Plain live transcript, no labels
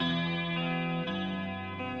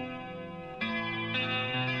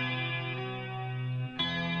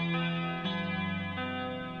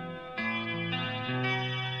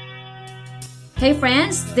Hey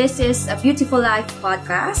friends, this is a Beautiful Life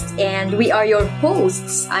podcast and we are your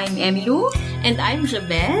hosts. I'm Emilu. And I'm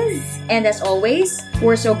Jabez. And as always,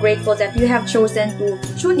 we're so grateful that you have chosen to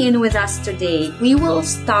tune in with us today. We will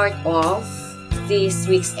start off this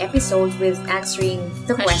week's episode with answering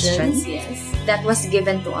the questions that was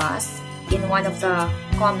given to us in one of the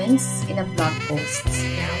comments in a blog post.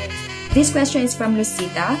 This question is from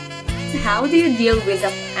Lucita. How do you deal with a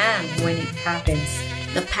pang when it happens?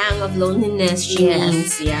 The pang of loneliness, she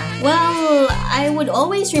means. Yeah. Well, I would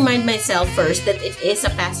always remind myself first that it is a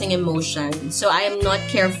passing emotion. So I am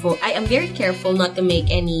very careful not to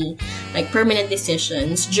make any permanent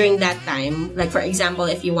decisions during that time. Like, for example,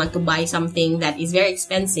 if you want to buy something that is very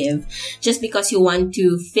expensive, just because you want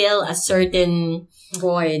to fill a certain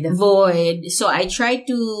void. So I try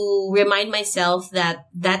to remind myself that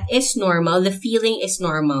is normal. The feeling is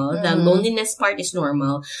normal. The loneliness part is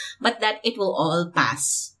normal, but that it will all pass.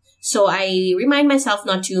 So I remind myself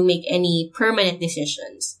not to make any permanent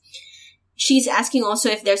decisions. She's asking also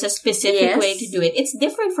if there's a specific way to do it. It's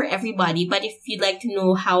different for everybody, but if you'd like to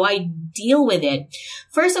know how I deal with it,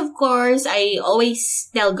 first, of course, I always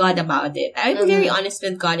tell God about it. I'm very honest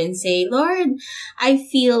with God and say, Lord, I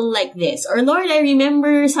feel like this. Or, Lord, I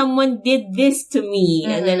remember someone did this to me.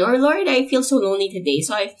 And then, or, Lord, I feel so lonely today.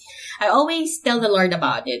 So I always tell the Lord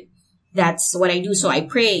about it. That's what I do. So I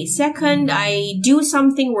pray. Second, I do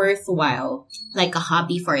something worthwhile, like a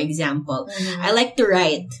hobby, for example. I like to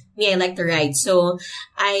write. I like to write. So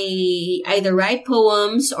I either write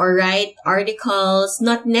poems or write articles,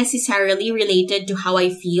 not necessarily related to how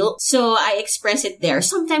I feel. So I express it there.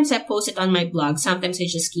 Sometimes I post it on my blog. Sometimes I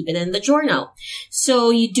just keep it in the journal.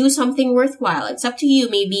 So you do something worthwhile. It's up to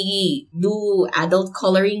you. Maybe do adult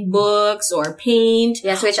coloring books or paint.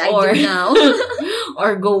 Yes, which I do now.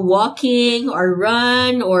 Or go walking or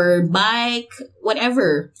run or bike,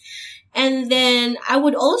 whatever. And then I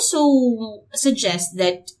would also suggest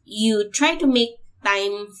that you try to make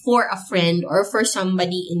time for a friend or for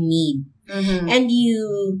somebody in need. And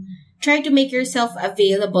you try to make yourself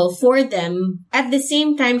available for them. At the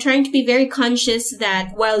same time, trying to be very conscious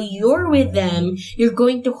that while you're with them, you're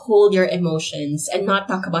going to hold your emotions and not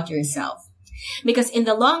talk about yourself. Because in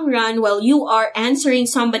the long run, while you are answering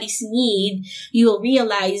somebody's need, you'll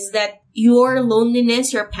realize that your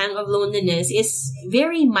loneliness, your pang of loneliness is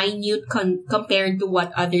very minute compared to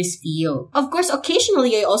what others feel. Of course,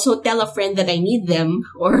 occasionally I also tell a friend that I need them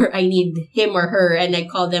or I need him or her, and I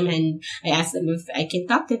call them and I ask them if I can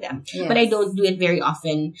talk to them. Yes. But I don't do it very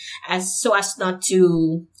often so as not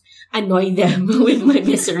to annoy them with my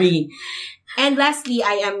misery. And lastly,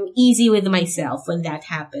 I am easy with myself when that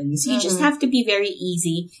happens. You just have to be very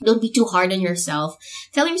easy. Don't be too hard on yourself.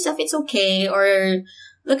 Tell yourself it's okay, or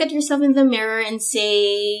look at yourself in the mirror and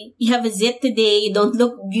say, you have a zit today, you don't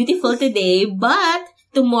look beautiful today, but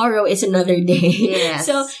tomorrow is another day. Yes.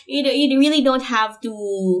 So, you really don't have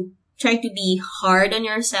to try to be hard on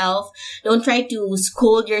yourself. Don't try to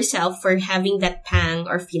scold yourself for having that pang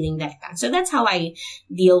or feeling that pang. So that's how I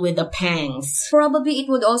deal with the pangs. Probably it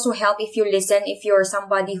would also help if you're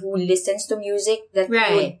somebody who listens to music, that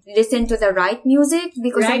you would listen to the right music,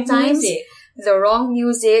 because sometimes the wrong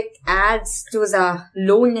music adds to the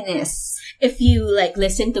loneliness. If you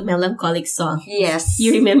listen to melancholic songs, yes,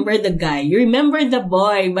 you remember the guy, you remember the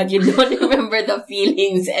boy, but you don't remember the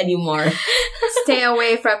feelings anymore. Stay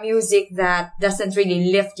away from music that doesn't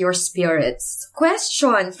really lift your spirits.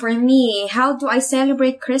 Question for me, how do I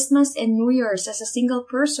celebrate Christmas and New Year's as a single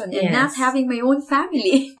person and not having my own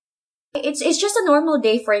family? It's just a normal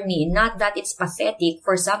day for me. Not that it's pathetic.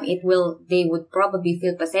 For some, they would probably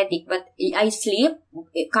feel pathetic. But I sleep.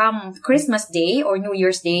 Come Christmas Day or New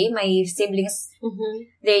Year's Day, my siblings,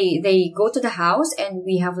 they go to the house and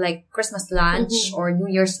we have Christmas lunch or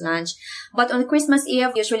New Year's lunch. But on Christmas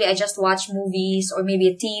Eve, usually I just watch movies or maybe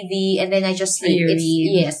a TV and then I just sleep.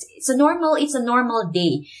 It's a normal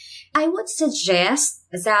day. I would suggest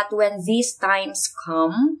that when these times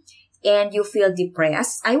come, and you feel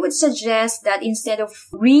depressed, I would suggest that instead of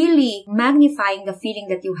really magnifying the feeling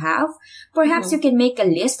that you have, perhaps you can make a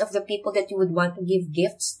list of the people that you would want to give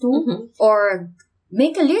gifts to, or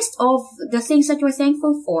make a list of the things that you're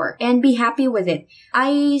thankful for and be happy with it.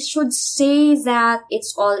 I should say that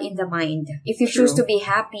it's all in the mind. If you choose to be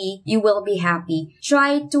happy, you will be happy.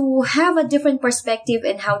 Try to have a different perspective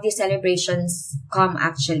in how these celebrations come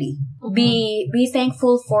actually. Be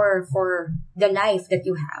thankful for the life that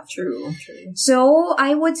you have. True. So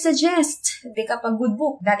I would suggest pick up a good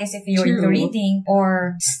book. That is if you're into reading,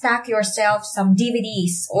 or stack yourself some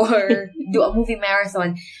DVDs or do a movie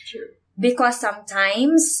marathon. True. Because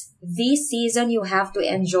sometimes this season you have to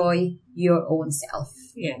enjoy your own self.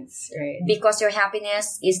 Yes, right. Because your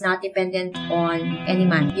happiness is not dependent on any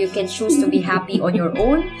man. You can choose to be happy on your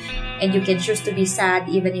own, and you can choose to be sad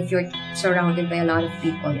even if you're surrounded by a lot of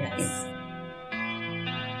people. Yes.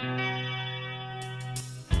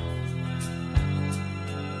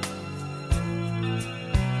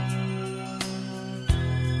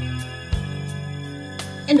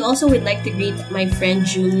 And also, we'd like to greet my friend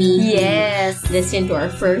Jumi. Yes. Who listened to our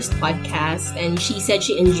first podcast, and she said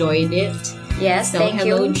she enjoyed it. Yes, so thank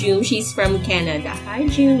hello, you. June. She's from Canada. Hi,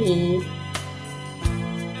 Jumi.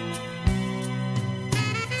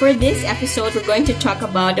 For this episode, we're going to talk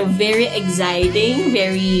about a very exciting,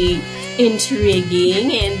 very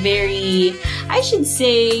intriguing, and very, I should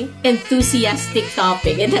say, enthusiastic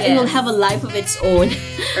topic. And it will have a life of its own.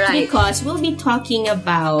 Right. Because we'll be talking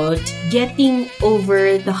about getting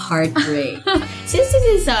over the heartbreak. Since this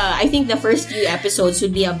is, I think the first few episodes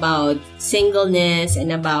would be about singleness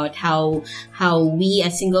and about how we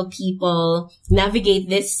as single people navigate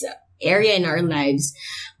this area in our lives,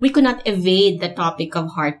 we could not evade the topic of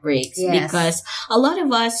heartbreaks. Yes. Because a lot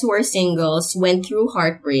of us who are singles went through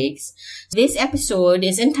heartbreaks. This episode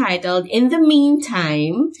is entitled In the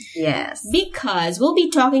Meantime. Yes. Because we'll be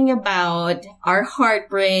talking about our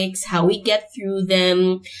heartbreaks, how we get through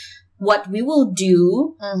them, what we will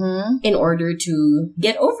do in order to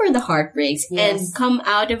get over the heartbreaks and come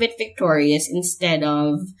out of it victorious instead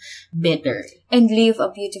of bitter. And live a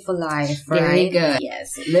beautiful life, right? Very good.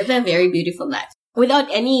 Yes, live a very beautiful life. Without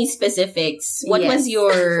any specifics, what was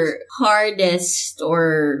your hardest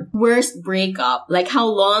or worst breakup? Like, how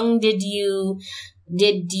long did you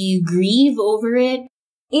grieve over it?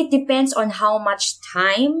 It depends on how much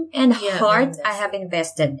time and heart I have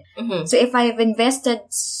invested. So if I have invested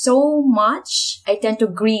so much, I tend to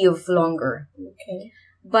grieve longer. Okay.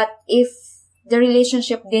 But if the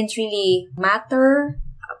relationship didn't really matter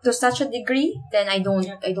to such a degree, then I don't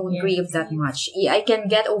grieve that much. I can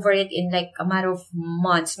get over it in like a matter of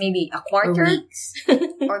months, maybe a quarter. Or weeks.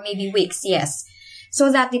 Or maybe weeks, yes. So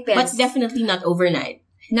that depends. But definitely not overnight.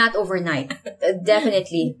 Not overnight.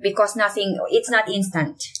 Definitely. Because it's not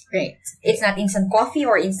instant. Right. It's not instant coffee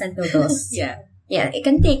or instant noodles. Yeah. Yeah, it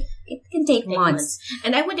can take months.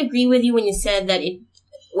 And I would agree with you when you said that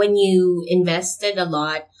when you invested a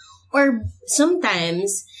lot, or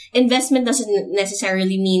sometimes investment doesn't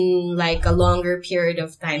necessarily mean like a longer period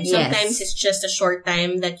of time. Sometimes it's just a short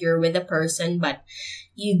time that you're with a person, but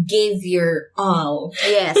you gave your all.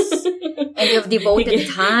 Yes. And you've devoted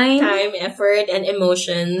time, effort, and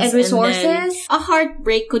emotions. And resources. And a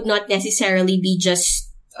heartbreak could not necessarily be just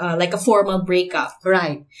like a formal breakup.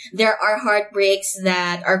 Right. There are heartbreaks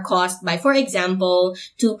that are caused by, for example,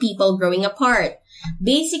 two people growing apart.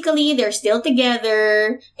 Basically, they're still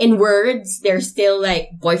together in words. They're still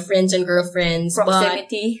like boyfriends and girlfriends.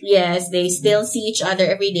 Proximity. But, yes, they still see each other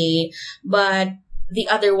every day. But the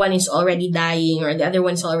other one is already dying, or the other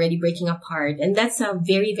one's already breaking apart. And that's a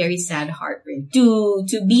very, very sad heartbreak. To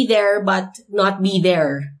be there, but not be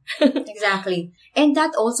there. Exactly. And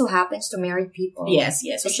that also happens to married people. Yes.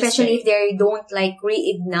 Especially if they don't like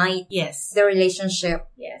reignite the relationship.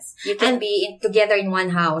 Yes. You can be together in one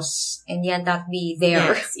house and yet not be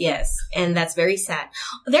there. Yes. And that's very sad.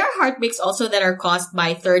 There are heartbreaks also that are caused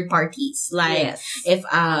by third parties. Like if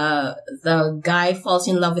the guy falls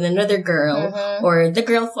in love with another girl or the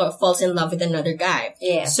girl falls in love with another guy.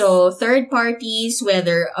 Yes. So third parties,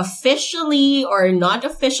 whether officially or not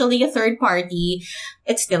officially a third party,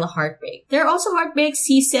 it's still a heartbreak. There are also heartbreaks,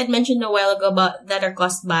 mentioned a while ago, that are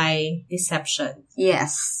caused by deception.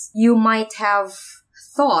 Yes. You might have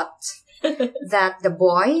thought that the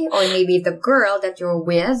boy or maybe the girl that you're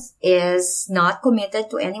with is not committed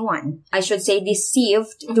to anyone. I should say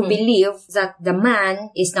deceived to believe that the man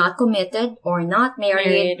is not committed or not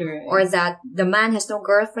married or that the man has no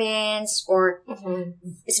girlfriends or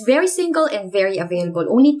is very single and very available,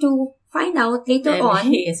 only to find out later on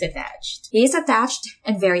he is attached. He is attached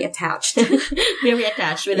and very attached. Very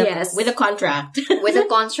attached with a contract. With a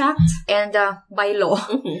contract and by law.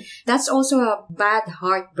 That's also a bad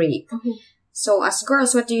heartbreak. So as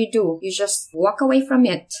girls, what do? You just walk away from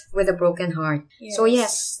it with a broken heart. Yes. So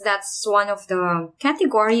yes, that's one of the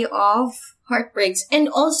category of heartbreaks. And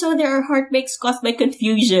also there are heartbreaks caused by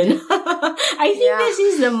confusion. I think this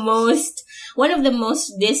is one of the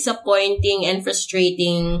most disappointing and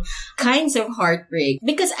frustrating kinds of heartbreak.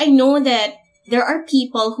 Because I know that there are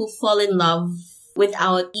people who fall in love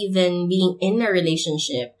without even being in a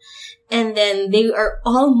relationship. And then they are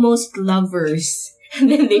almost lovers. And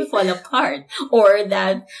then they fall apart. Or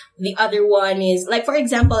that the other one is, like, for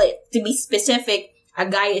example, to be specific, a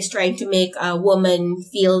guy is trying to make a woman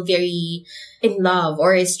feel very in love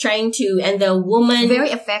or is trying to, and the woman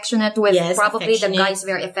very affectionate with probably affectionate. The guy is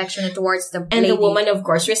very affectionate towards the and lady. the woman of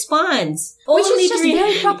course responds, which is just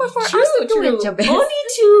very proper for us to do it, Jabez. Only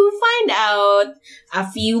to find out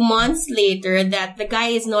a few months later that the guy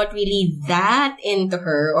is not really that into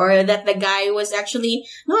her, or that the guy was actually,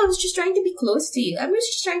 no, I was just trying to be close to you. I was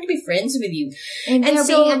just trying to be friends with you. And they're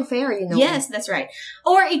so, being unfair, Yes, that's right.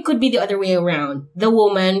 Or it could be the other way around. The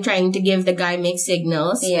woman trying to give the guy mixed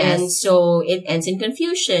signals. Yes. And so it ends in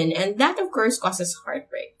confusion. And that, of course, causes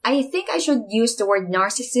heartbreak. I think I should use the word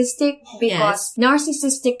narcissistic because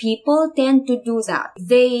narcissistic people tend to do that.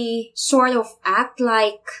 They sort of act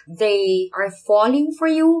like they are falling for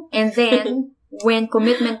you, and then when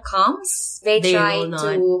commitment comes, they try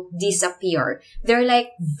to disappear. They're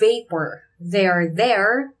like vapor. They're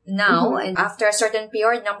there now, and after a certain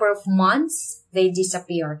period, number of months, they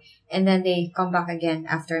disappear. And then they come back again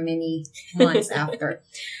after many months after.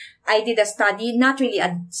 I did a study, not really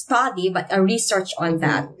a study, but a research on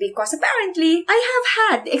that, because apparently I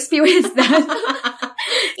have had experienced that.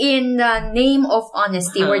 In the name of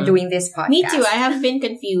honesty, we're doing this podcast. Me too. I have been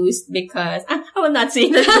confused because, I will not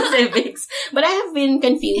say the specifics, but I have been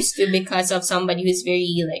confused too because of somebody who's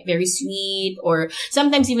very sweet, or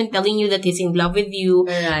sometimes even telling you that he's in love with you.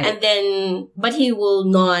 Right. And then, but he will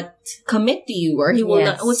not commit to you, or he will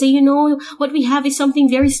not, will say, you know, what we have is something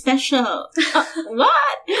very special. What?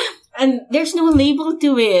 And there's no label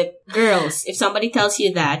to it. Girls, if somebody tells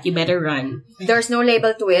you that, you better run. There's no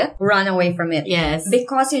label to it. Run away from it. Yes.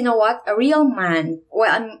 Because you know what? A real man,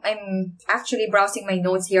 well, I'm actually browsing my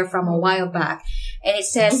notes here from a while back. And it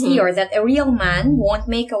says here that a real man won't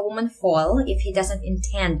make a woman fall if he doesn't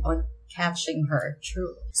intend on catching her.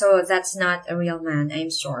 True. So that's not a real man.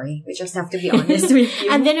 I'm sorry. We just have to be honest with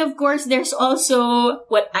you. And then of course there's also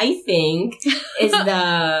what I think is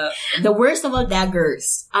the worst of all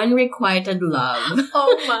daggers. Unrequited love.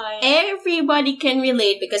 Oh my. Everybody can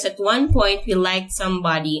relate because at one point we liked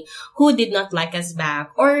somebody who did not like us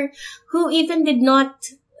back, or who even did not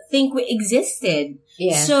think we existed.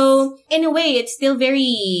 Yes. So in a way it's still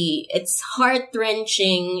it's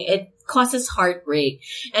heart-wrenching. It causes heartbreak.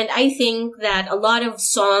 And I think that a lot of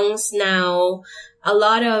songs now,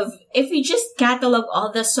 if we just catalog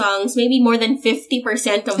all the songs, maybe more than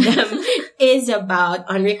 50% of them is about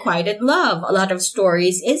unrequited love. A lot of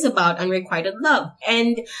stories is about unrequited love.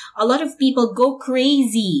 And a lot of people go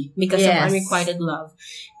crazy because of unrequited love.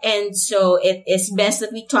 And so it is best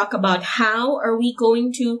that we talk about how are we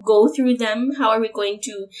going to go through them? How are we going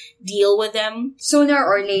to deal with them? Sooner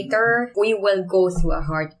or later, we will go through a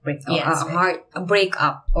heartbreak, a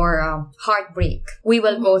breakup or a heartbreak. We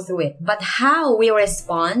will go through it. But how we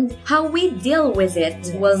respond, how we deal with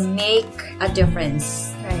it will make a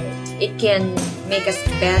difference. Right. It can make us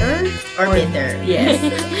better or bitter. Yes.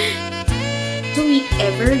 Do we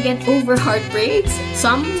ever get over heartbreaks?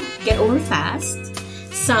 Some get over fast.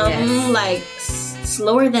 Some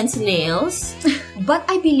slower than snails. But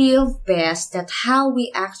I believe best that how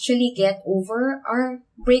we actually get over our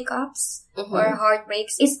breakups or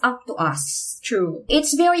heartbreaks is up to us. True.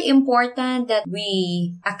 It's very important that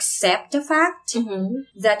we accept the fact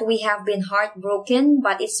that we have been heartbroken,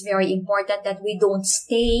 but it's very important that we don't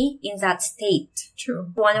stay in that state.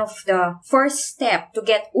 True. One of the first steps to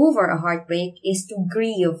get over a heartbreak is to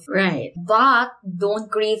grieve. Right. But don't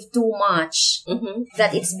grieve too much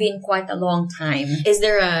that it's been quite a long time. Is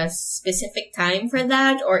there a specific time for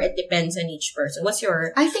that, or it depends on each person?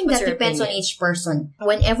 I think that depends on each person.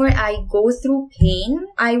 Whenever I go through pain,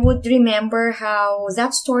 I would remember how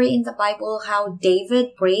that story in the Bible, how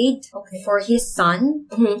David prayed for his son.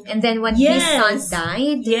 And then when his son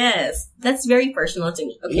died. Yes. That's very personal to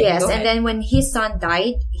me. Okay, yes. And then when his son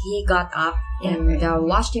died, he got up and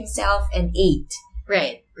washed himself and ate.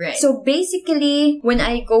 Right. Right. So basically, when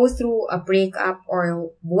I go through a breakup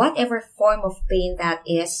or whatever form of pain that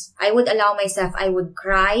is, I would allow myself, I would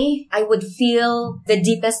cry, I would feel the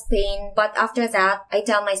deepest pain. But after that, I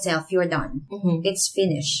tell myself, you're done. It's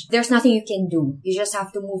finished. There's nothing you can do. You just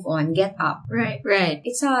have to move on, get up. Right. Right.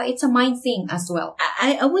 It's a mind thing as well.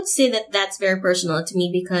 I would say that that's very personal to me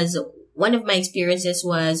because one of my experiences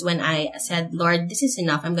was when I said, Lord, this is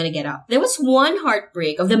enough. I'm going to get up. There was one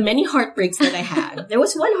heartbreak of the many heartbreaks that I had. There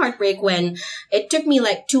was one heartbreak when it took me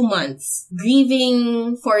like 2 months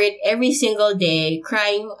grieving for it every single day,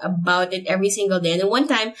 crying about it every single day. And then one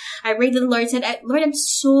time I prayed to the Lord and said, Lord, I'm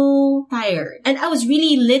so tired. And I was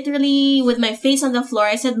really literally with my face on the floor.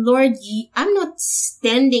 I said, Lord, I'm not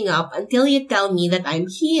standing up until you tell me that I'm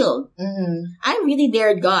healed. I really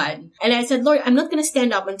dared God. And I said, Lord, I'm not going to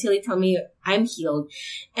stand up until you tell me me I'm healed.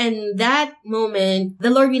 And that moment, the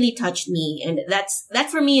Lord really touched me. And that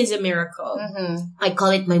for me is a miracle. I call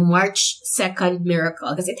it my March 2nd miracle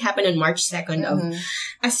because it happened on March 2nd of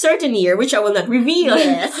a certain year, which I will not reveal.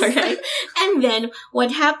 Yes. All right. And then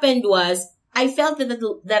what happened was, I felt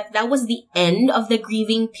that was the end of the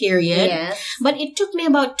grieving period. Yes. But it took me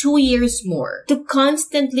about 2 years more to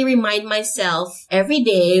constantly remind myself every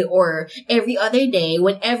day or every other day,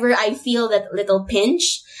 whenever I feel that little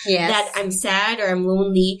pinch, that I'm sad or I'm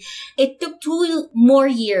lonely. It took 2 more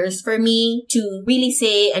years for me to really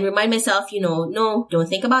say and remind myself, no, don't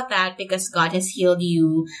think about that because God has healed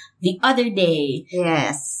you the other day.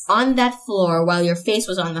 Yes. On that floor while your face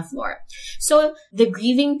was on the floor. So the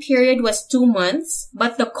grieving period was 2 months,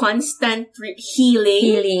 but the constant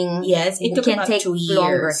healing. Yes, it took about 2 years.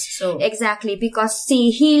 Longer. So exactly, because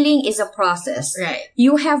healing is a process. Right.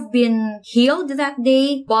 You have been healed that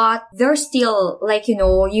day, but there's still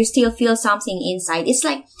you still feel something inside. It's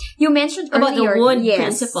like you mentioned about earlier, the wound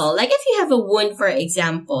principle. Like if you have a wound, for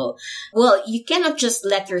example, you cannot just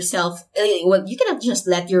let yourself. You cannot just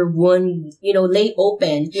let your wound, lay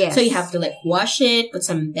open. Yes. So you have to wash it, put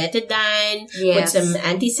some betadine, put some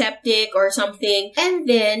antiseptic or something, and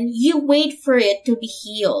then you wait for it to be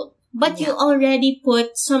healed. But you already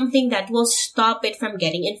put something that will stop it from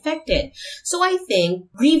getting infected. So I think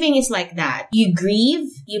grieving is like that. You grieve,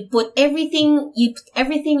 you put everything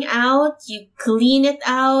out, you clean it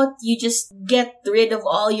out, you just get rid of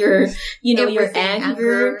all your, your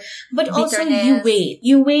anger. But bitterness. Also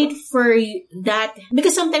you wait for that,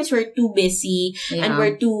 because sometimes we're too busy and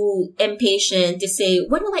we're too impatient to say,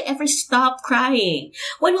 when will I ever stop crying?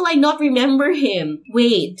 When will I not remember him?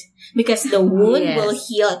 Wait. Because the wound will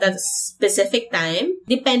heal at a specific time,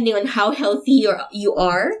 depending on how healthy you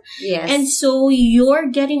are. Yes. And so your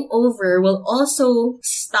getting over will also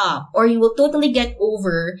stop, or you will totally get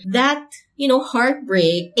over that,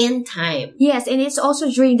 heartbreak in time. Yes, and it's also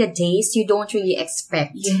during the days you don't really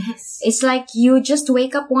expect. Yes. It's like you just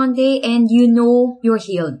wake up one day and you're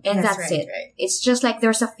healed. And that's right, it. Right. It's just like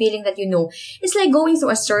there's a feeling that It's like going through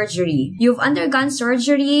a surgery. You've undergone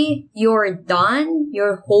surgery, you're done,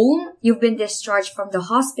 you're home, you've been discharged from the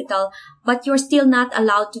hospital, but you're still not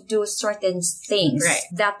allowed to do certain things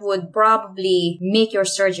that would probably make your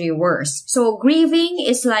surgery worse. So grieving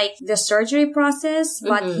is like the surgery process,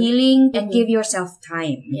 but healing and give yourself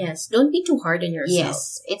time. Yes. Don't be too hard on yourself.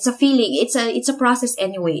 Yes. It's a feeling. It's a process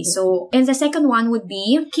anyway. So, and the second one would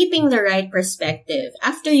be keeping the right perspective.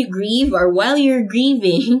 After you grieve or while you're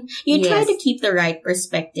grieving, you try to keep the right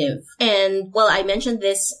perspective. And, I mentioned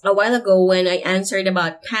this a while ago when I answered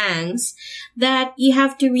about pangs, that you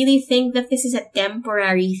have to really think that this is a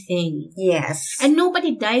temporary thing. Yes. And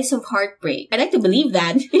nobody dies of heartbreak. I like to believe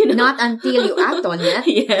that. Not until you act on it.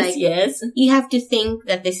 Yes. You have to think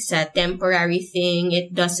that this is a temporary thing.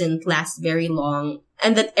 It doesn't last very long.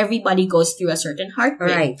 And that everybody goes through a certain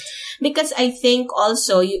heartbreak. Right. Because I think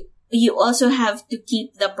also you also have to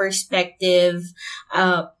keep the perspective,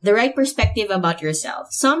 the right perspective about yourself.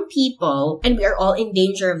 Some people, and we are all in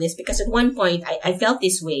danger of this because at one point I felt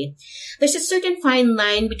this way. There's a certain fine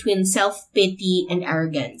line between self-pity and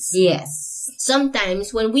arrogance. Yes.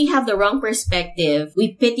 Sometimes when we have the wrong perspective,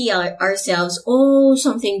 we pity ourselves. Oh,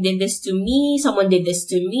 something did this to me. Someone did this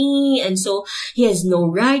to me. And so he has no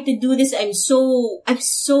right to do this. I'm so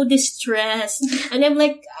distressed. And I'm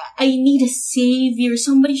like, I need a savior.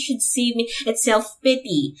 Somebody should save me. It's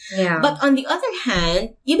self-pity. Yeah. But on the other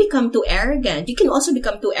hand, you become too arrogant. You can also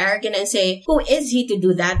become too arrogant and say, who is he to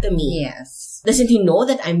do that to me? Yes. Doesn't he know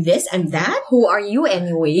that I'm this, I'm that? Who are you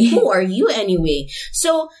anyway? Who are you anyway?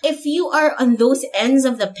 So if you are on those ends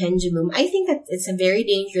of the pendulum, I think that it's a very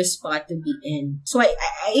dangerous spot to be in. So I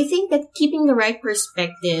think that keeping the right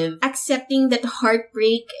perspective, accepting that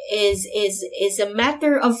heartbreak is a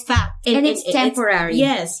matter of fact. And it's temporary.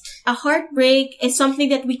 Yes. A heartbreak is something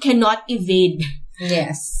that we cannot evade.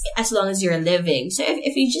 Yes. As long as you're living. So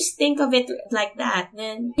if you just think of it like that,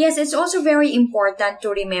 then... Yes, it's also very important to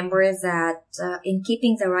remember that in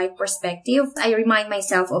keeping the right perspective, I remind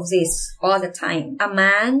myself of this all the time. A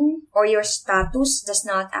man or your status does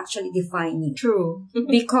not actually define you. True.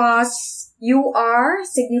 Because you are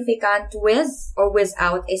significant with or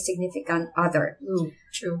without a significant other.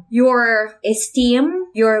 True. Your esteem,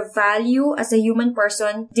 your value as a human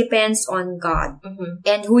person depends on God.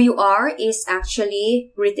 And who you are is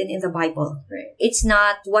actually written in the Bible. Right. It's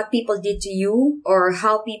not what people did to you or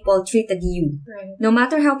how people treated you. Right. No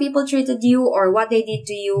matter how people treated you or what they did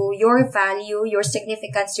to you, your value, your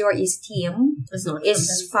significance, your esteem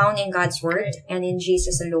is found in God's word and in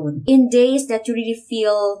Jesus alone. In days that you really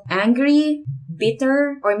feel angry,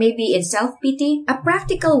 bitter or maybe in self-pity, a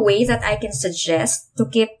practical way that I can suggest to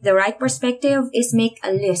keep the right perspective is make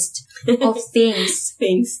a list of things.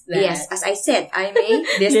 Things that... Yes, as I said, I'm a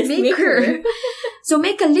list maker. So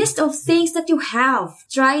make a list of things that you have.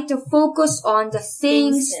 Try to focus on the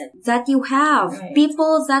things that you have. Right.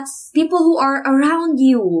 People who are around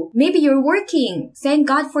you. Maybe you're working. Thank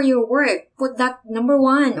God for your work. Put that number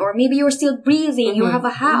one. Or maybe you're still breathing. You have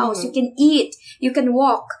a house. You can eat. You can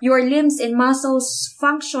walk. Your limbs and muscles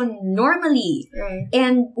function normally. Right.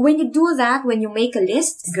 And when you do that, when you make a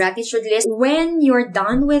list, gratitude list, when you're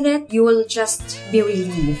done with it, you will just be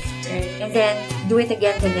relieved. Right. And then do it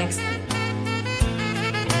again the next day.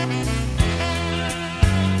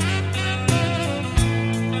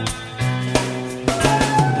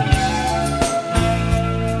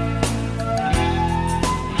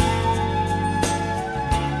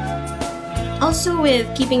 Also with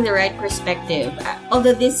keeping the right perspective,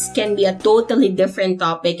 although this can be a totally different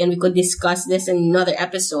topic and we could discuss this in another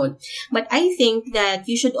episode, but I think that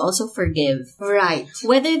you should also forgive. Right.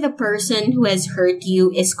 Whether the person who has hurt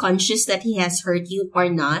you is conscious that he has hurt you or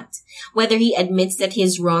not, whether he admits that he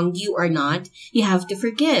has wronged you or not, you have to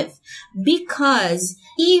forgive. Because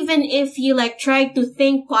even if you try to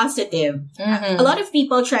think positive, a lot of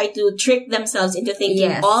people try to trick themselves into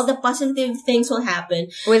thinking all the positive things will happen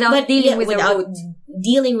without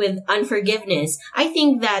dealing with unforgiveness. I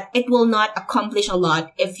think that it will not accomplish a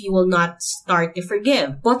lot if you will not start to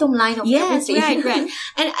forgive. Bottom line of everything. Yes, right.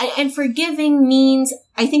 And forgiving means,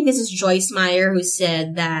 I think this is Joyce Meyer who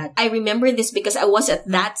said that. I remember this because I was at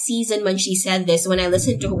that season when she said this, when I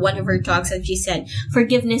listened to one of her talks, and she said,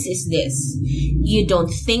 forgiveness is this. You don't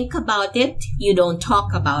think about it. You don't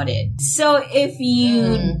talk about it. So if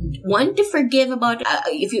you want to forgive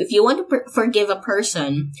if you want to forgive a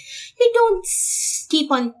person, you don't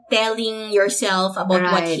keep on telling yourself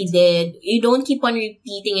about what he did. You don't keep on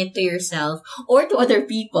repeating it to yourself or to other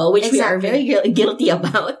people, which we are very guilty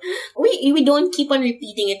about. We don't keep on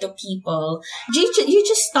repeating it to people. You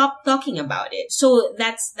just stop talking about it. So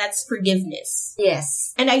that's forgiveness.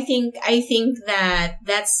 Yes. And I think that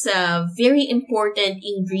that's a very important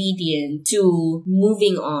ingredient to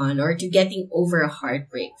moving on or to getting over a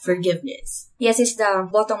heartbreak. Forgiveness. Yes, it's the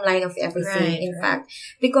bottom line of everything, in fact.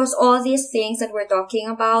 Because all these things that we're talking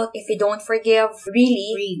about, if we don't forgive,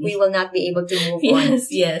 really, we will not be able to move on.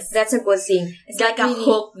 Yes. That's a good thing. It's like a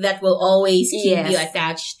hook that will always keep you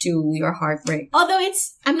attached to your heartbreak. Although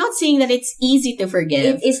I'm not saying that it's easy to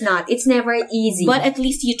forgive. It is not. It's never easy. But at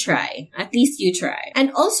least you try.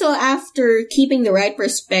 And also after keeping the right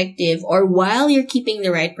perspective, or while you're keeping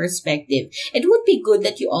the right perspective, it would be good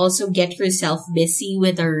that you also get yourself busy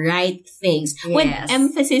with the right things. Yes. With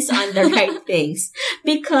emphasis on the right things.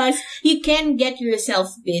 Because you can get yourself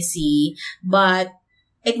busy, but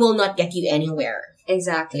it will not get you anywhere.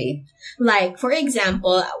 Exactly. Like, for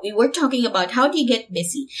example, we were talking about how do you get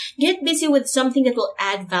busy? Get busy with something that will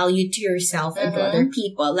add value to yourself and to other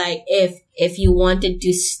people. Like, if you wanted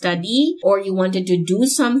to study or you wanted to do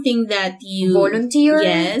something that you volunteer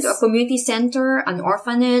to a community center, an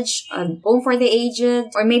orphanage, a home for the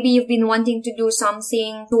aged, or maybe you've been wanting to do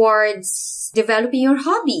something towards developing your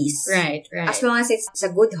hobbies. Right. As long as it's a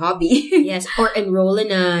good hobby. Yes. Or enroll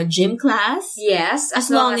in a gym class. Yes. As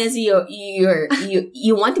long as you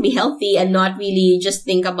want to be healthy and not really just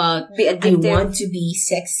think about, I want to be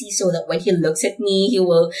sexy so that when he looks at me, he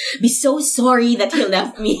will be so sorry that he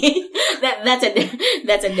left me. That's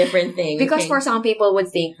a different thing. Because for some people would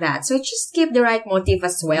think that. So just keep the right motive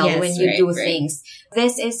as well when you do things.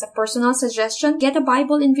 This is a personal suggestion. Get a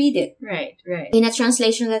Bible and read it. Right. In a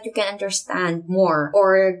translation that you can understand more.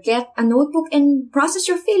 Or get a notebook and process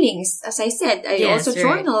your feelings. As I said, I also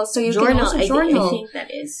journal. So you can also journal. I think that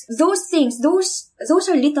is. Those things, those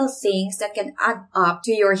are little things that can add up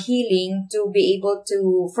to your healing to be able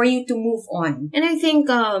for you to move on. And I think,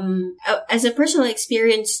 as a personal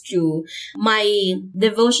experience too, my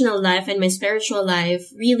devotional life and my spiritual life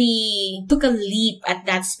really took a leap at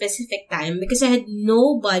that specific time because I had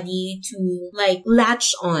nobody to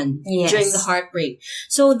latch on during the heartbreak.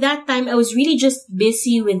 So that time I was really just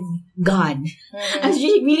busy with God. I was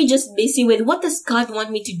really just busy with what does God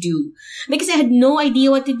want me to do? Because I had no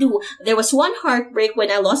idea what to do. There was one heartbreak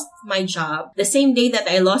when I lost my job. The same day that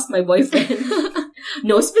I lost my boyfriend.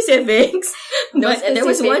 No specifics. There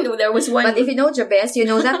was one. But if you know Jabez, you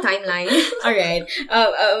know that timeline. All right.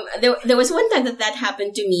 There was one time that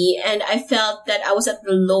happened to me, and I felt that I was at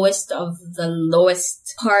the lowest of the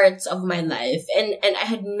lowest parts of my life, and I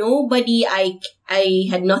had nobody I I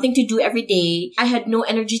had nothing to do every day. I had no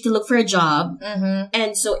energy to look for a job.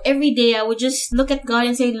 And so every day I would just look at God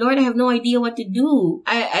and say, Lord, I have no idea what to do.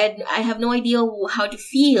 I have no idea how to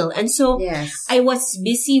feel. And so I was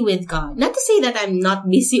busy with God. Not to say that I'm not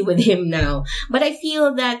busy with Him now, but I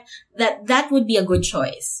feel that would be a good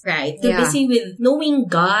choice, right? To be busy with knowing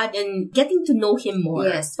God and getting to know Him more.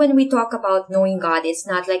 Yes. When we talk about knowing God, it's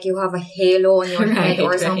not like you have a halo on your head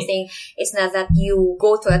or something. It's not that you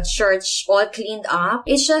go to a church all cleaned up.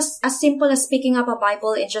 It's just as simple as picking up a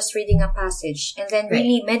Bible and just reading a passage and then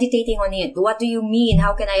really meditating on it. What do you mean?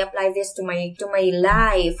 How can I apply this to my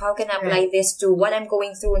life? How can I apply this to what I'm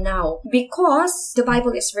going through now? Because the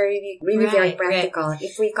Bible is really very practical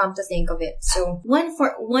if we come to think of it. So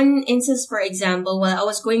one instance, for example, while I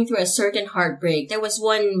was going through a certain heartbreak, there was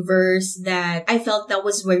one verse that I felt that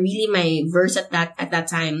was really my verse at that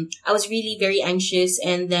time. I was really very anxious,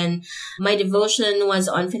 and then my devotion was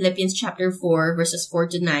on Philippians chapter 4, verses 4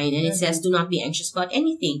 to 9, and it says, do not be anxious about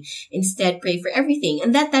anything. Instead, pray for everything.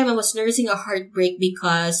 And that time I was nursing a heartbreak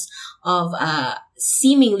because of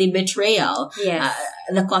seemingly betrayal.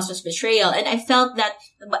 The cause was betrayal. And I felt that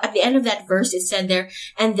at the end of that verse, it said there,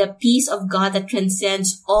 and the peace of God that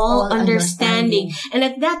transcends all understanding. And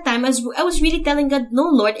at that time, I was really telling God, no,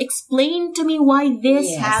 Lord, explain to me why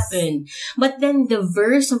this happened. But then the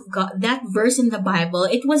verse of God, that verse in the Bible,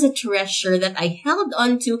 it was a treasure that I held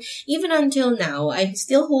on to even until now. I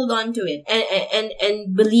still hold on to it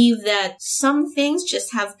and believe that some things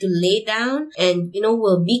just have to lay down and,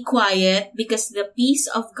 will be quiet, because the peace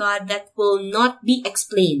of God that will not be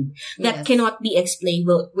explained, that cannot be explained,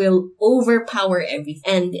 will overpower everything.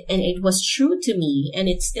 And it was true to me, and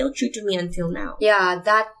it's still true to me until now. Yeah,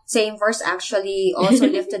 that same verse actually also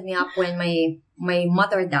lifted me up when my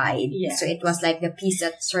mother died. So it was like the peace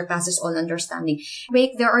that surpasses all understanding.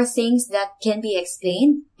 There are things that can be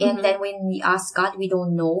explained, and then when we ask God, we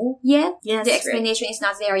don't know yet. The explanation is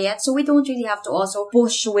not there yet. So we don't really have to also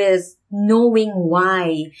push with knowing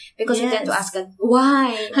why, because we tend to ask God,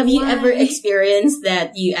 why? Have you ever experienced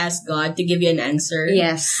that you ask God to give you an answer?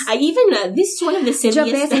 Yes. I even, this is one of the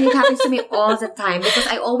silliest. And it happens to me all the time because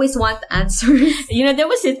I always want answers. There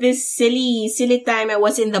was this silly time I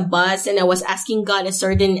was in the bus and I was asking God a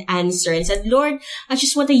certain answer, and I said, Lord, I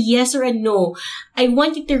just want a yes or a no. I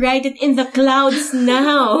want you to write it in the clouds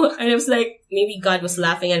now. And I was like, maybe God was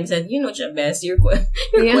laughing and said, Jabez, your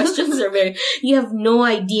questions are you have no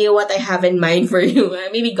idea what I have in mind for you.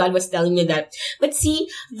 Maybe God was telling you that. But see,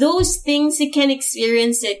 those things, you can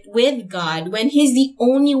experience it with God when He's the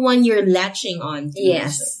only one you're latching on to.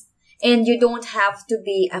 Yes. And you don't have to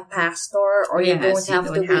be a pastor, or you don't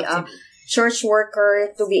have to be a church worker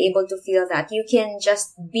to be able to feel that. You can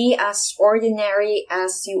just be as ordinary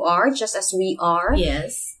as you are, just as we are.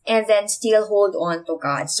 Yes. And then still hold on to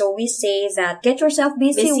God. So we say that get yourself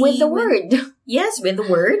busy with the Word. Yes, with the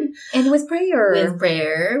Word. And with prayer. With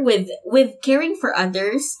prayer. With caring for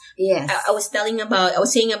others. Yes. I was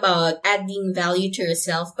saying about adding value to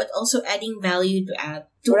yourself, but also adding value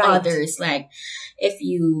to others. Like,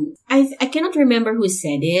 I cannot remember who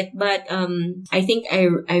said it, but I think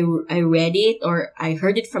I read it, or I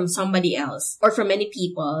heard it from somebody else, or from many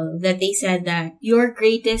people, that they said that your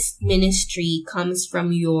greatest ministry comes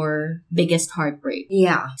from your biggest heartbreak.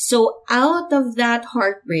 Yeah. So out of that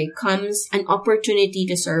heartbreak comes an opportunity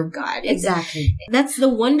to serve God. Exactly. That's the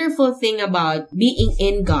wonderful thing about being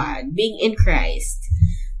in God, being in Christ.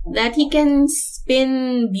 That He can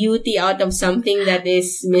spin beauty out of something that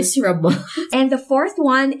is miserable. And the fourth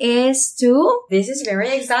one is this is very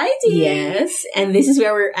exciting. Yes. And this is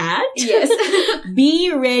where we're at. Yes.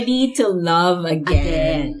 Be ready to love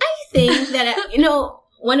again. I think that,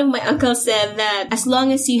 one of my uncles said that as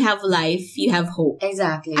long as you have life, you have hope.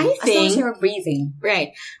 Exactly. As long as you're breathing.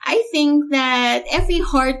 Right. I think that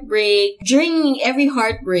during every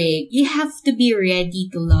heartbreak, you have to be ready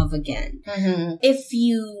to love again. Mm-hmm. If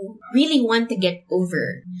you really want to get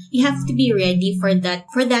over, you have to be ready for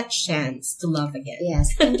that chance to love again. Yes.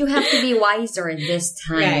 And you have to be wiser this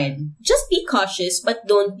time. Right. Just be cautious, but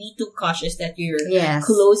don't be too cautious that you're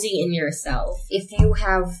closing in yourself. If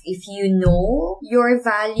you know your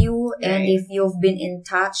value, and if you've been in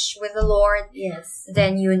touch with the Lord,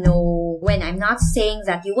 then when I'm not saying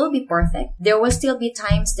that you will be perfect, there will still be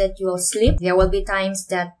times that you will slip, there will be times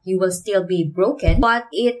that you will still be broken, but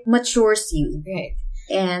it matures you. Right.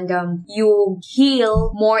 and you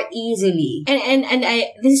heal more easily. And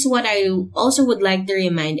this is what I also would like to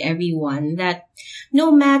remind everyone, that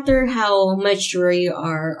no matter how mature you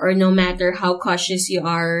are, or no matter how cautious you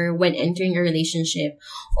are when entering a relationship,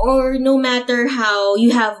 or no matter how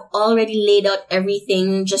you have already laid out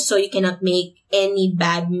everything just so you cannot make any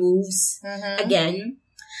bad moves again,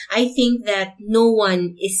 I think that no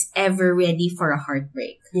one is ever ready for a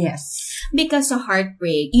heartbreak. Yes. Because a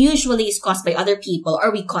heartbreak usually is caused by other people,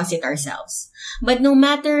 or we cause it ourselves. But no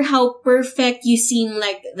matter how perfect you seem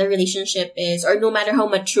like the relationship is, or no matter how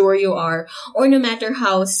mature you are, or no matter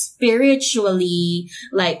how spiritually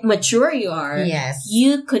mature you are, yes,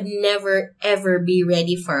 you could never ever be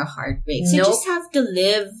ready for a heartbreak. So you just have to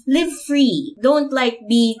live free. Don't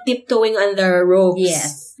be tiptoeing on the ropes.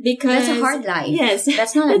 Yes. Because that's a hard life. Yes.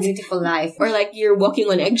 That's not a beautiful life. Or you're walking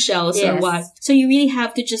on eggshells or what. So you really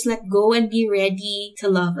have to just let go and be ready to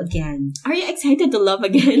love again. Are you excited to love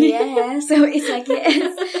again? Yes. So it's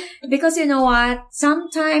yes. Because you know what?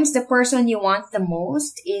 Sometimes the person you want the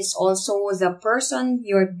most is also the person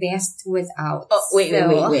you're best without. Oh,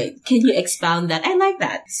 wait. Can you expound that? I like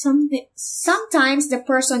that. Sometimes the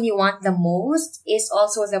person you want the most is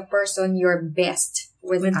also the person you're best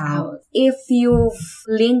without. If you've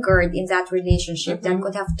lingered in that relationship, that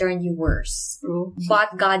could have turned you worse.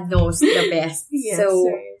 But God knows the best. Yes, so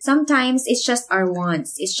right. Sometimes it's just our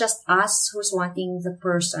wants. It's just us who's wanting the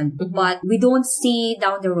person. But we don't see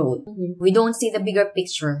down the road. We don't see the bigger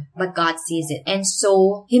picture, but God sees it. And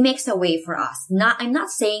so He makes a way for us. I'm not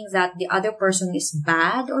saying that the other person is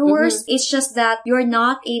bad or worse. It's just that you're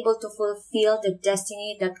not able to fulfill the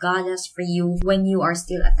destiny that God has for you when you are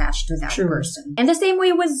still attached to that person. And the same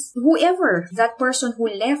way with whoever, that person who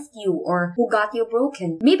left you or who got you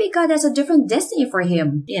broken. Maybe God has a different destiny for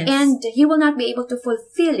him. Yes. And He will not be able to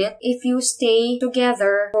fulfill it if you stay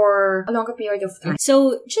together for a longer period of time.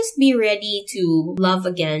 So just be ready to love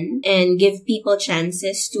again and give people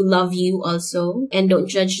chances to love you also, and don't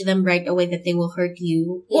judge them right away that they will hurt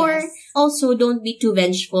you. Yes. Or also don't be too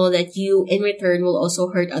vengeful that you in return will also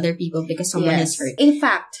hurt other people because someone is hurt. In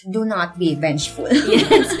fact, do not be vengeful.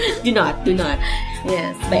 Yes. Do not.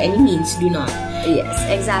 Yes. By any means, do not. Yes,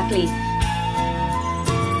 exactly.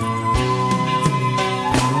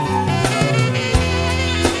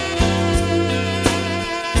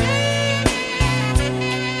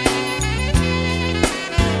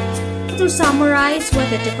 To summarize what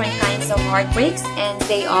the different kinds of heartbreaks, and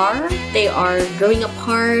they are growing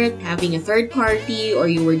apart, having a third party, or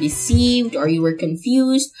you were deceived, or you were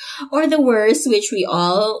confused, or the worst, which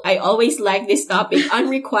I always like this topic,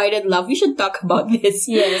 unrequited love. We should talk about this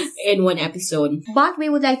in one episode. But we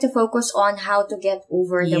would like to focus on how to get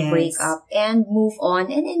over the breakup and move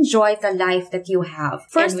on and enjoy the life that you have.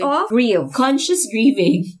 First off, grieve. Conscious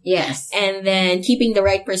grieving. Yes. And then keeping the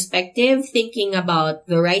right perspective, thinking about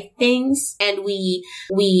the right things, and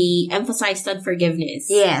we emphasized on forgiveness.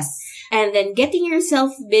 Yes. And then getting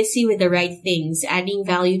yourself busy with the right things, adding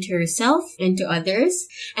value to yourself and to others.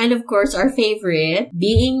 And of course, our favorite,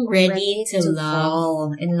 being ready to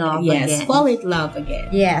fall in love again. Yes, fall in love again.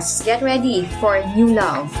 Yes, get ready for new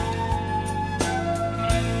love.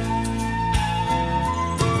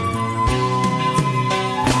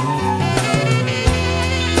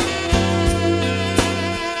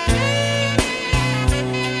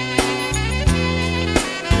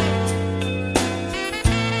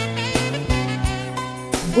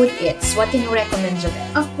 Good eats. What can you recommend,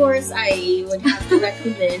 Jabel? Of course, I would have to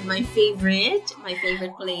recommend my favorite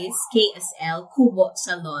place, KSL, Kubo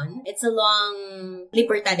Salon. It's along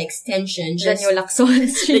Libertad Extension. The New Lacson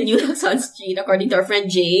Street. The New Lacson Street, according to our friend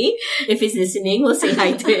Jay. If he's listening, we'll say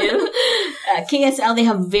hi to him. KSL, they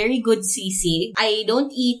have very good sisig. I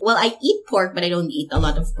eat pork, but I don't eat a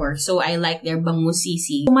lot of pork. So I like their bangus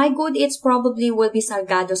sisig. My good eats probably will be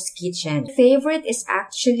Salgado's Kitchen. Favorite is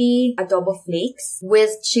actually adobo flakes with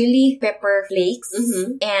chili pepper flakes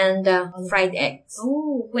and fried eggs.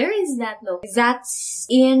 Oh, where is that located? That's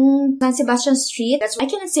in San Sebastian Street. I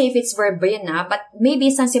cannot say if it's Verbena, but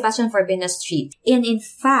maybe San Sebastian Verbena Street. And in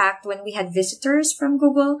fact, when we had visitors from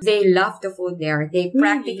Google, they loved the food there. They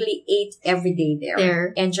practically ate every day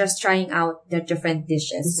there and just trying out the different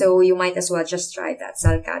dishes. So you might as well just try that,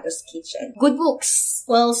 Salgado's Kitchen. Good books.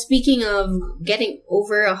 Well, speaking of getting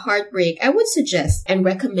over a heartbreak, I would suggest and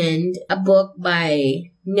recommend a book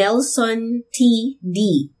by Nelson T.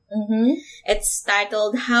 D. It's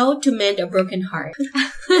titled How to Mend a Broken Heart.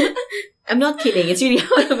 I'm not kidding. It's really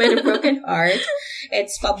How to Mend a Broken Heart.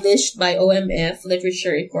 It's published by OMF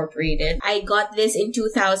Literature Incorporated. I got this in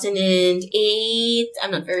 2008.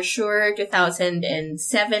 I'm not very sure.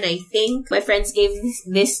 2007, I think. My friends gave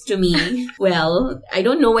this to me. Well, I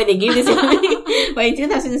don't know why they gave this to me. But in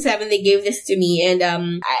 2007, they gave this to me. And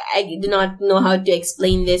I do not know how to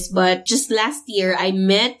explain this. But just last year, I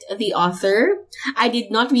met the author. I did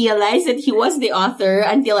not realize that he was the author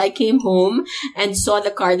until I came home and saw the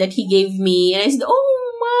card that he gave me. And I said, oh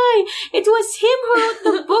my, it was him who wrote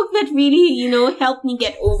the book that really, helped me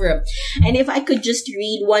get over it. And if I could just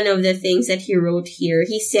read one of the things that he wrote here,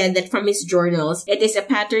 he said that from his journals, it is a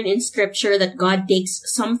pattern in scripture that God takes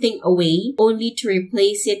something away only to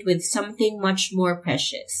replace it with something much more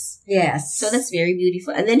precious. Yes. So that's very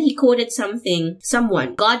beautiful. And then he quoted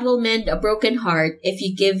someone, God will mend a broken heart if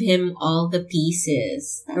you give him all the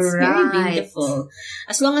pieces. That's very beautiful.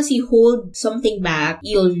 As long as you hold something back,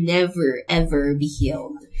 you'll never, ever be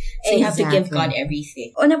healed. So you have to give God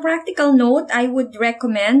everything. On a practical note, I would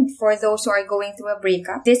recommend for those who are going through a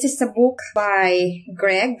breakup. This is a book by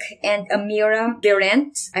Greg and Amira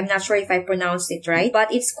Berendt. I'm not sure if I pronounced it right,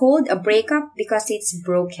 but it's called A Breakup Because It's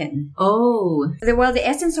Broken. Oh. Well, the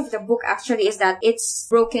essence of the book actually is that it's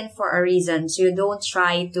broken for a reason. So you don't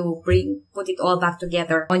try to put it all back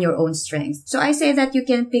together on your own strength. So I say that you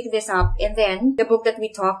can pick this up. And then the book that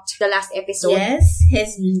we talked the last episode. Yes,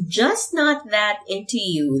 He's Just Not That Into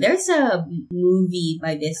You. There's a movie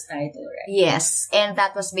by this title, right? Yes, and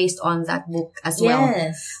that was based on that book as well.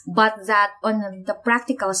 Yes. But that on the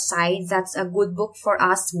practical side, that's a good book for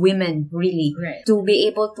us women, really. Right. To be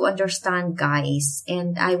able to understand guys.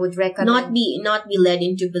 And I would recommend... Not be led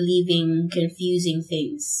into believing confusing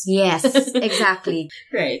things. Yes, exactly.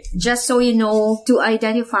 Right. Just so you know, to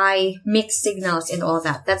identify mixed signals and all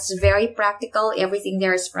that. That's very practical. Everything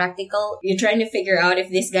there is practical. You're trying to figure out if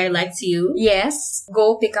this guy likes you. Yes.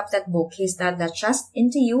 Go pick up that book. He's Not That Just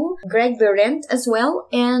Into You. Greg Berendt as well.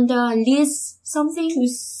 And Liz something.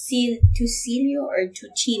 Tucilio or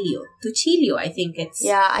Tucilio? Tucilio, I think it's.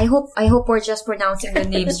 Yeah, I hope we're just pronouncing the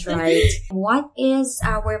names right. What is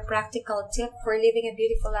our practical tip for living a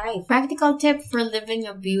beautiful life? Practical tip for living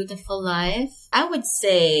a beautiful life? I would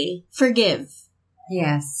say forgive.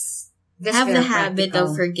 Yes. Have the habit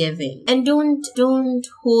of forgiving. And don't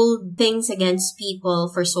hold things against people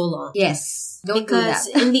for so long. Yes. Don't because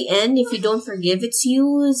do that. In the end, if you don't forgive, it's you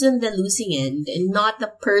who's in the losing end and not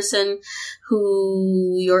the person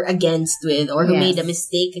who you're against with or who made a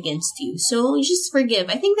mistake against you. So you just forgive.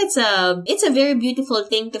 I think it's a very beautiful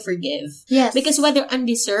thing to forgive. Yes. Because whether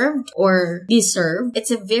undeserved or deserved,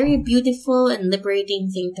 it's a very beautiful and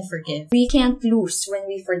liberating thing to forgive. We can't lose when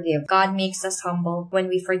we forgive. God makes us humble when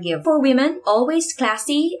we forgive. For women, always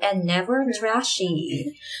classy and never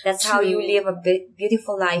trashy. That's how you live a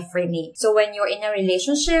beautiful life for me. So when you're in a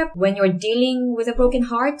relationship, when you're dealing with a broken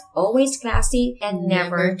heart, always classy and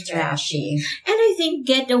never trashy. And I think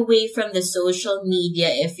get away from the social media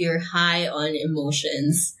if you're high on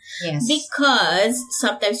emotions. Yes. Because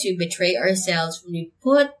sometimes we betray ourselves when we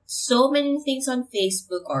put so many things on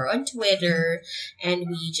Facebook or on Twitter and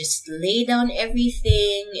we just lay down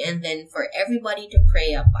everything and then for everybody to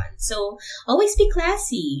prey upon. So always be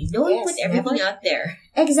classy. Don't put everything out there.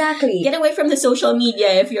 Exactly. Get away from the social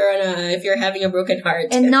media if you're having a broken heart.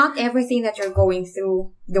 And not everything that you're going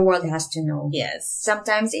through, the world has to know. Yes.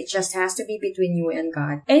 Sometimes it just has to be between you and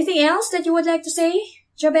God. Anything else that you would like to say,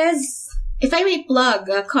 Jabez? If I may plug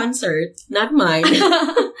a concert, not mine.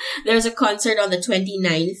 There's a concert on the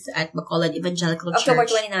 29th at Bacolod Evangelical Church. October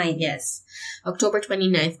 29th. Yes. October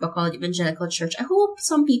 29th, Bacolod Evangelical Church. I hope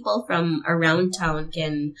some people from around town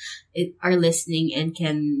are listening and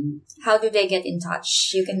can... How do they get in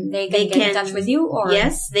touch? They can get in touch with you or?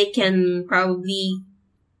 Yes, they can probably...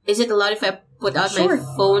 Is it allowed if I put out my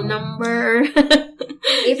phone number?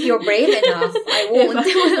 If you're brave enough, I won't.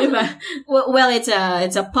 Well, it's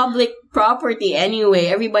a public property anyway.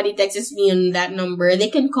 Everybody texts me on that number. They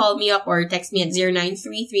can call me up or text me at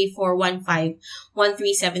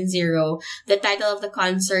 0933-415-1370. The title of the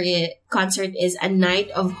concert is A Night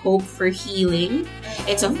of Hope for Healing.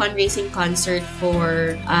 It's a fundraising concert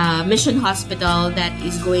for Mission Hospital that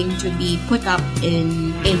is going to be put up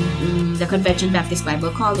in the Convention Baptist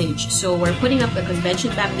Bible College. So we're putting up the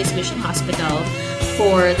Convention Baptist Mission Hospital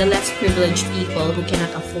for the less privileged people who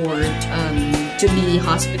cannot afford to be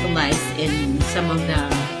hospitalized in some of the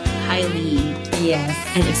highly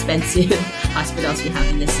and expensive hospitals we have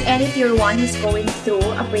in the city. And if you're one who's going through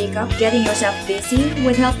a breakup, getting yourself busy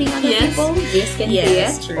with helping other people, this can be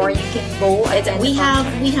it. True. Or you can go. We have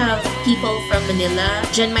people from Manila,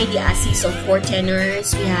 Jen Mai Diasi, so 4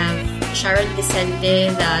 tenors. We have Sharon Vicente,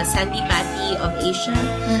 the Sandy Patty of Asia.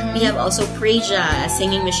 We have also Preja, a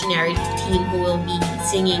singing missionary teen who will be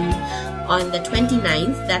singing on the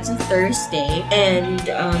 29th. That's a Thursday. And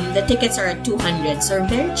the tickets are at 200. So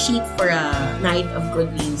very cheap for a night of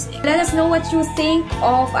good music. Let us know what you think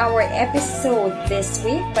of our episode this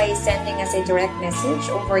week by sending us a direct message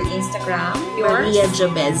over Instagram. Maria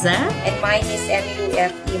Jabeza. And mine is Emilu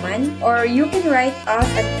F. Iman. Or you can write us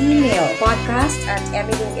an email,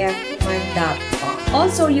 podcast@emilufeman.com.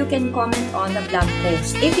 Also, you can comment on the blog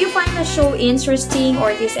post. If you find the show interesting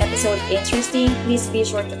or this episode interesting, please be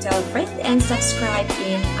sure to tell a friend and subscribe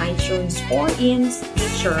in iTunes or in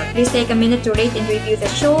Stitcher. Please take a minute to rate and review the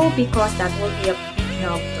show because that will be a big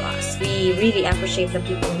help to us. We really appreciate the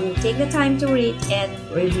people who take the time to rate and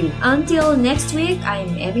review. Until next week,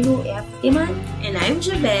 I'm Emilu F. Iman. And I'm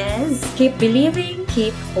Jabez. Keep believing,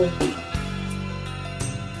 keep hoping.